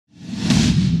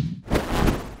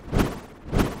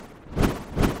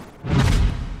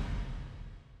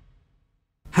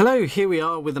Hello, here we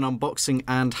are with an unboxing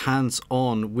and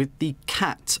hands-on with the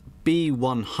CAT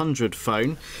B100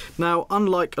 phone. Now,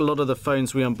 unlike a lot of the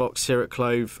phones we unbox here at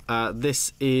Clove,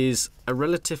 this is a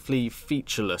relatively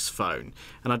featureless phone.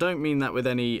 And I don't mean that with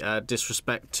any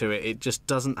disrespect to it, it just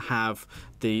doesn't have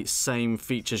the same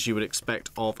features you would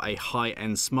expect of a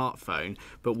high-end smartphone.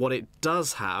 But what it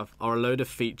does have are a load of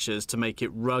features to make it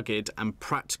rugged and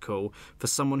practical for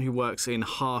someone who works in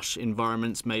harsh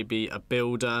environments, maybe a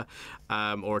builder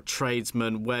or a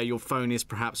tradesman, where your phone is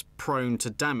perhaps prone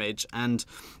to damage and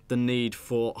the need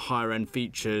for higher end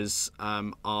features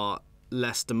are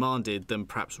less demanded than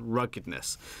perhaps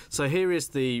ruggedness. So here is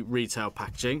the retail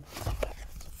packaging.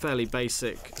 Fairly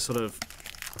basic sort of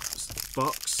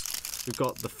box. We've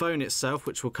got the phone itself,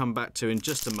 which we'll come back to in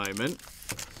just a moment.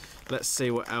 Let's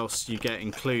see what else you get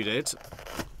included.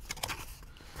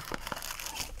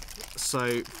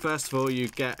 So first of all, you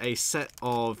get a set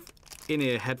of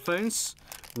in-ear headphones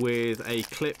with a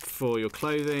clip for your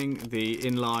clothing, the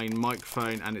inline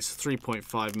microphone, and it's a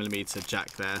 3.5mm jack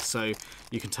there, so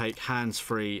you can take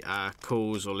hands-free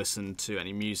calls or listen to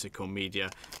any music or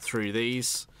media through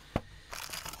these.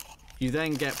 You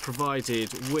then get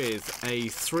provided with a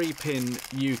 3-pin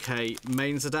UK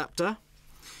mains adapter.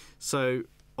 So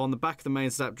on the back of the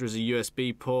mains adapter is a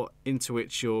USB port into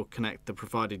which you'll connect the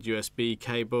provided USB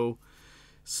cable.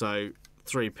 So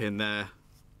 3-pin there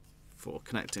for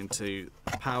connecting to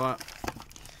power.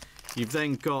 You've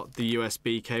then got the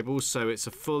USB cable, so it's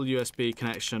a full USB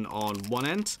connection on one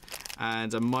end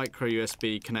and a micro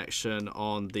USB connection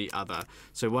on the other.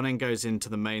 So one end goes into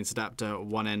the mains adapter,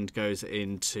 one end goes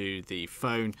into the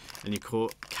phone, and you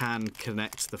can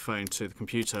connect the phone to the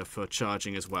computer for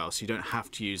charging as well, so you don't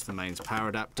have to use the mains power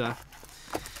adapter.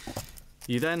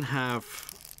 You then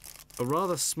have a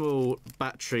rather small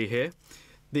battery here.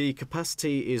 The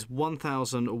capacity is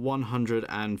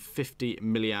 1150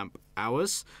 milliamp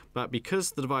hours, but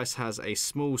because the device has a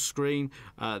small screen,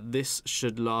 this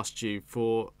should last you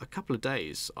for a couple of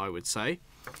days, I would say.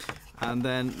 And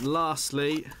then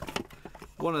lastly,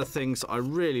 one of the things I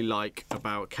really like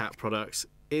about CAT products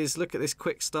is look at this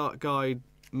quick start guide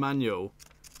manual.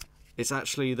 It's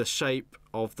actually the shape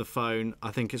of the phone.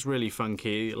 I think it's really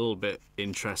funky, a little bit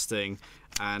interesting,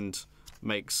 and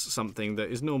makes something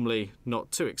that is normally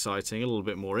not too exciting a little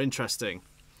bit more interesting.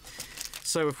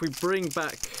 So if we bring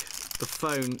back the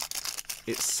phone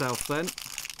itself then,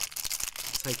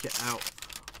 take it out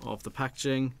of the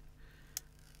packaging.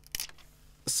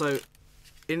 So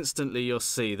instantly you'll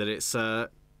see that it's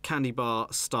a candy bar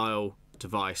style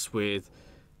device with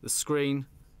the screen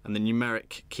and the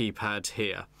numeric keypad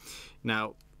here.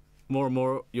 Now, more and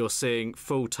more you're seeing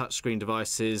full touchscreen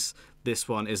devices. This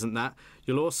one isn't that.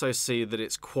 You'll also see that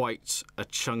it's quite a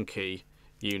chunky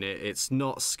unit. It's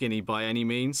not skinny by any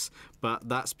means, but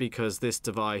that's because this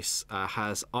device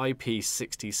has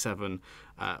IP67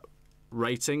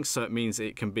 rating, so it means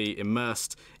it can be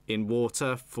immersed in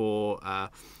water for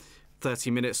 30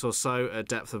 minutes or so at a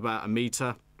depth of about 1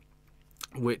 meter,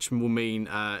 which will mean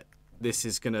this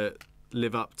is going to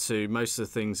live up to most of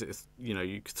the things that, you know,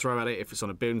 you could throw at it. If it's on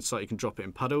a building site, you can drop it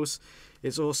in puddles.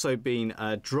 It's also been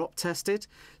drop tested,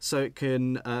 so it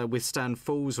can withstand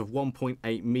falls of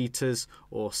 1.8 meters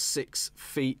or 6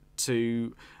 feet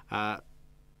to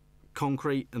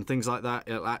concrete and things like that.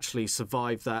 It'll actually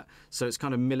survive that, so it's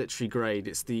kind of military grade.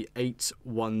 It's the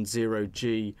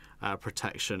 810G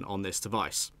protection on this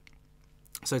device.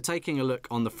 So taking a look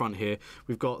on the front here,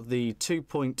 we've got the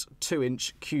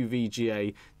 2.2-inch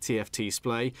QVGA TFT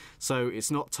display, so it's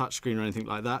not touchscreen or anything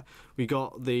like that. We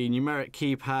got the numeric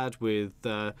keypad with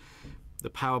the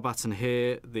power button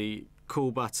here, the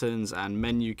call buttons and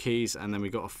menu keys, and then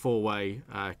we've got a 4-way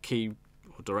key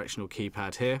or directional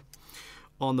keypad here.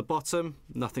 On the bottom,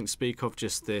 nothing to speak of,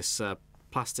 just this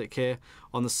plastic here.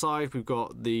 On the side, we've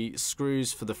got the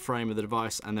screws for the frame of the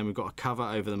device, and then we've got a cover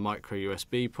over the micro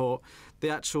USB port. The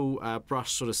actual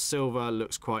brushed sort of silver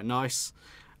looks quite nice,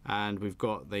 and we've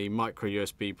got the micro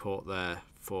USB port there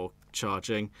for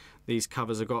charging. These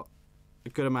covers have got a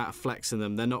good amount of flex in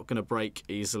them. They're not going to break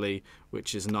easily,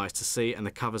 which is nice to see, and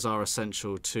the covers are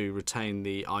essential to retain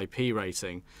the IP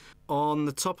rating. On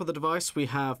the top of the device, we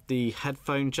have the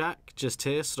headphone jack just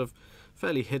here, sort of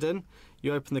fairly hidden.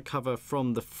 You open the cover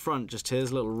from the front just here, there's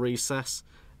a little recess,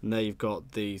 and there you've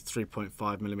got the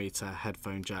 3.5mm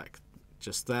headphone jack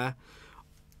just there.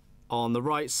 On the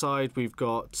right side, we've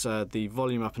got the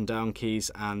volume up and down keys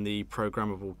and the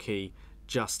programmable key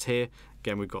just here.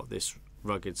 Again, we've got this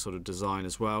rugged sort of design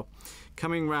as well.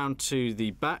 Coming round to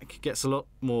the back, gets a lot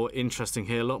more interesting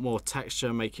here, a lot more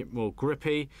texture, make it more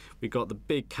grippy. We've got the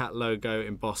big CAT logo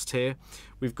embossed here.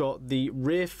 We've got the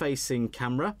rear facing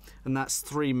camera, and that's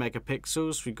 3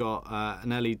 megapixels. We've got an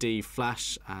LED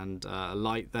flash and a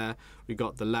light there. We've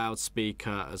got the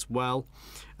loudspeaker as well.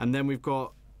 And then we've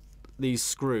got these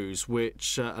screws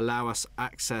which allow us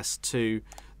access to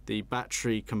the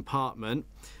battery compartment.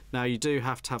 Now you do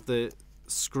have to have the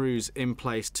screws in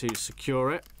place to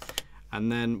secure it,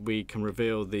 and then we can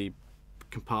reveal the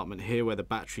compartment here where the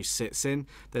battery sits in.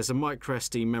 There's a micro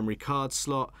SD memory card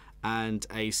slot and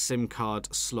a SIM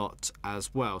card slot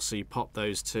as well, so you pop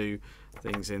those 2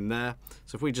 things in there.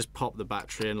 So if we just pop the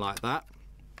battery in like that,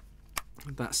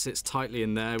 that sits tightly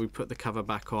in there. We put the cover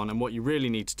back on, and what you really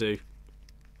need to do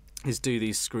is do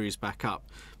these screws back up.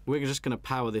 We're just going to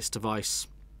power this device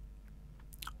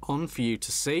on for you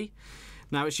to see.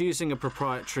 Now it's using a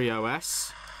proprietary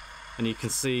OS, and you can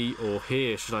see, or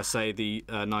hear should I say, the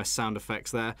nice sound effects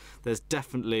there. There's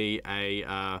definitely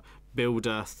a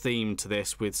builder theme to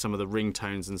this with some of the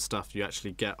ringtones and stuff you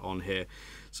actually get on here.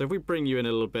 So if we bring you in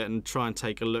a little bit and try and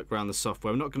take a look around the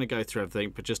software, I'm not going to go through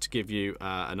everything, but just to give you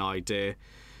an idea.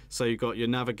 So you've got your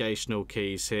navigational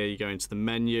keys here, you go into the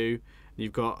menu,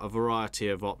 you've got a variety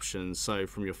of options, so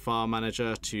from your file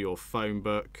manager to your phone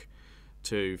book,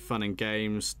 to fun and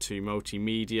games, to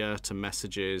multimedia, to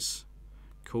messages,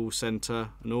 call center,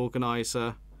 an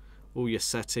organizer, all your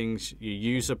settings, your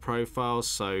user profiles,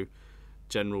 so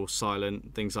general,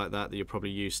 silent, things like that you're probably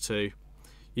used to.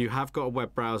 You have got a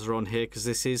web browser on here because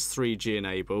this is 3G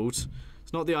enabled.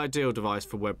 It's not the ideal device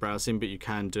for web browsing, but you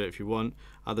can do it if you want.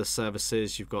 Other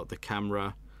services, you've got the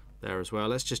camera there as well.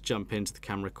 Let's just jump into the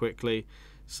camera quickly.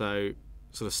 So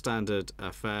sort of standard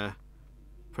fare.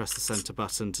 Press the center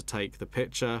button to take the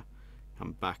picture,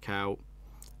 come back out.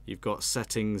 You've got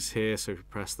settings here, so if we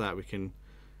press that we can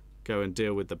go and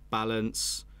deal with the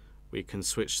balance. We can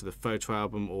switch to the photo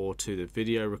album or to the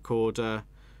video recorder.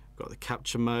 We've got the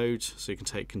capture mode, so you can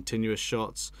take continuous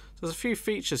shots. So there's a few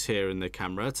features here in the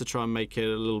camera to try and make it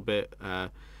a little bit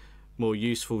more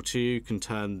useful to you. You can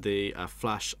turn the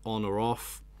flash on or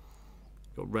off.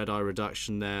 Got red eye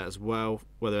reduction there as well,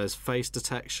 whether there's face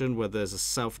detection, whether there's a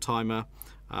self timer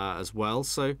as well.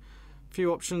 So a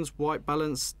few options, white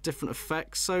balance, different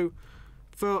effects. So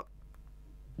for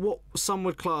what some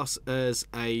would class as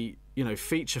a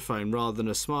feature phone rather than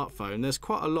a smartphone, there's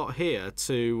quite a lot here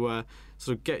to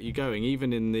sort of get you going,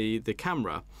 even in the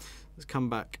camera. Let's come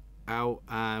back out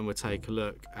and we'll take a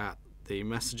look at the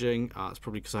messaging. It's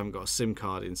probably because I haven't got a SIM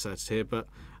card inserted here, but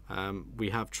we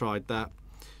have tried that.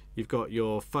 You've got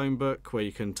your phone book where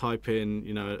you can type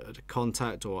in, a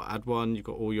contact or add one. You've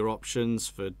got all your options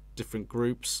for different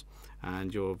groups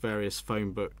and your various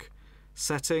phone book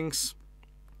settings.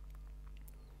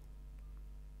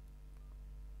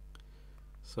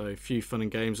 So a few fun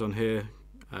and games on here.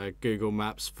 Google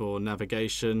Maps for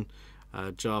navigation,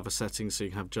 Java settings, so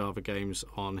you can have Java games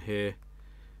on here.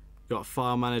 You've got a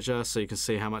file manager, so you can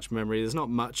see how much memory. There's not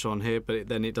much on here, but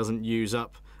then it doesn't use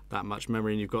up that much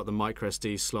memory. And you've got the micro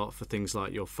SD slot for things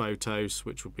like your photos,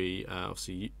 which will be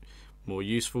obviously more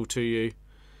useful to you.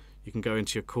 You can go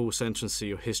into your call center and see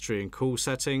your history and call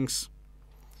settings.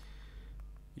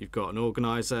 You've got an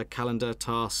organizer, calendar,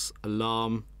 tasks,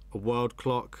 alarm, a world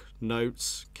clock,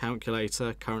 notes,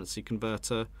 calculator, currency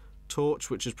converter, torch,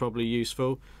 which is probably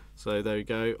useful. So there you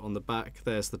go, on the back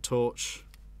there's the torch.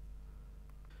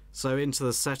 So into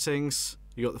the settings,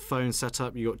 you got the phone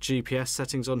setup, you got GPS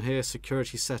settings on here,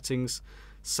 security settings,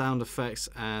 sound effects,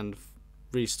 and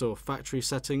restore factory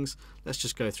settings. Let's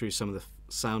just go through some of the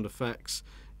sound effects.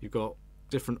 You've got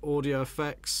different audio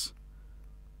effects,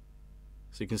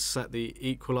 so you can set the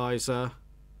equalizer,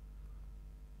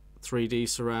 3D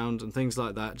surround and things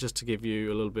like that, just to give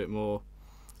you a little bit more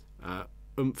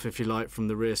oomph, if you like, from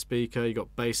the rear speaker. You've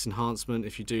got bass enhancement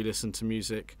if you do listen to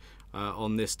music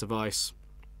on this device.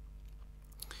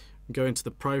 Go into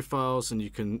the profiles and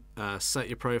you can set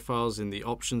your profiles in the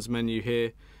options menu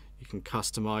here. You can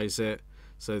customize it.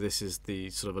 So this is the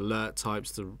sort of alert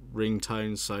types, the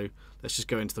ringtones. So let's just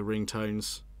go into the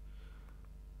ringtones.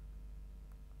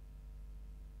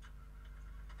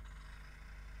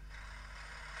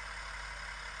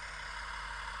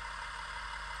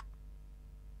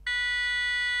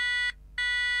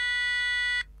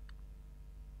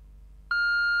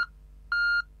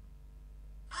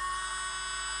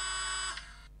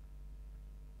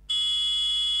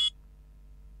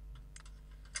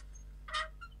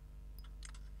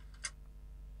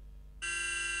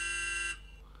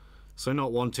 So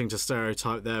not wanting to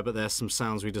stereotype there, but there's some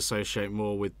sounds we'd associate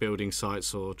more with building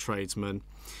sites or tradesmen.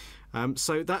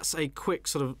 So that's a quick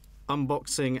sort of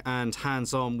unboxing and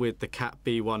hands-on with the CAT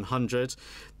B100.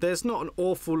 There's not an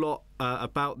awful lot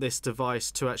about this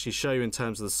device to actually show you in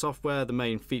terms of the software. The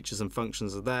main features and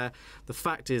functions are there. The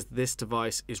fact is this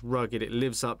device is rugged. It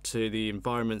lives up to the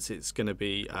environments it's going to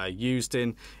be used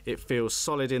in. It feels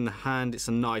solid in the hand. It's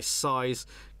a nice size,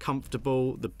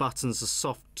 comfortable. The buttons are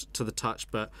soft to the touch,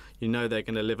 but you know they're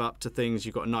going to live up to things.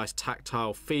 You've got a nice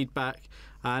tactile feedback,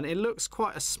 and it looks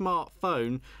quite a smart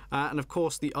phone. And of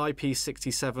course the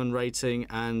IP67 rating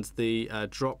and the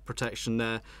drop protection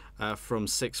there from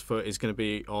 6 foot is going to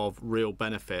be of real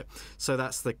benefit. So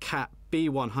that's the CAT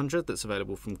B100 that's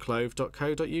available from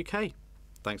clove.co.uk.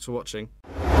 Thanks for watching.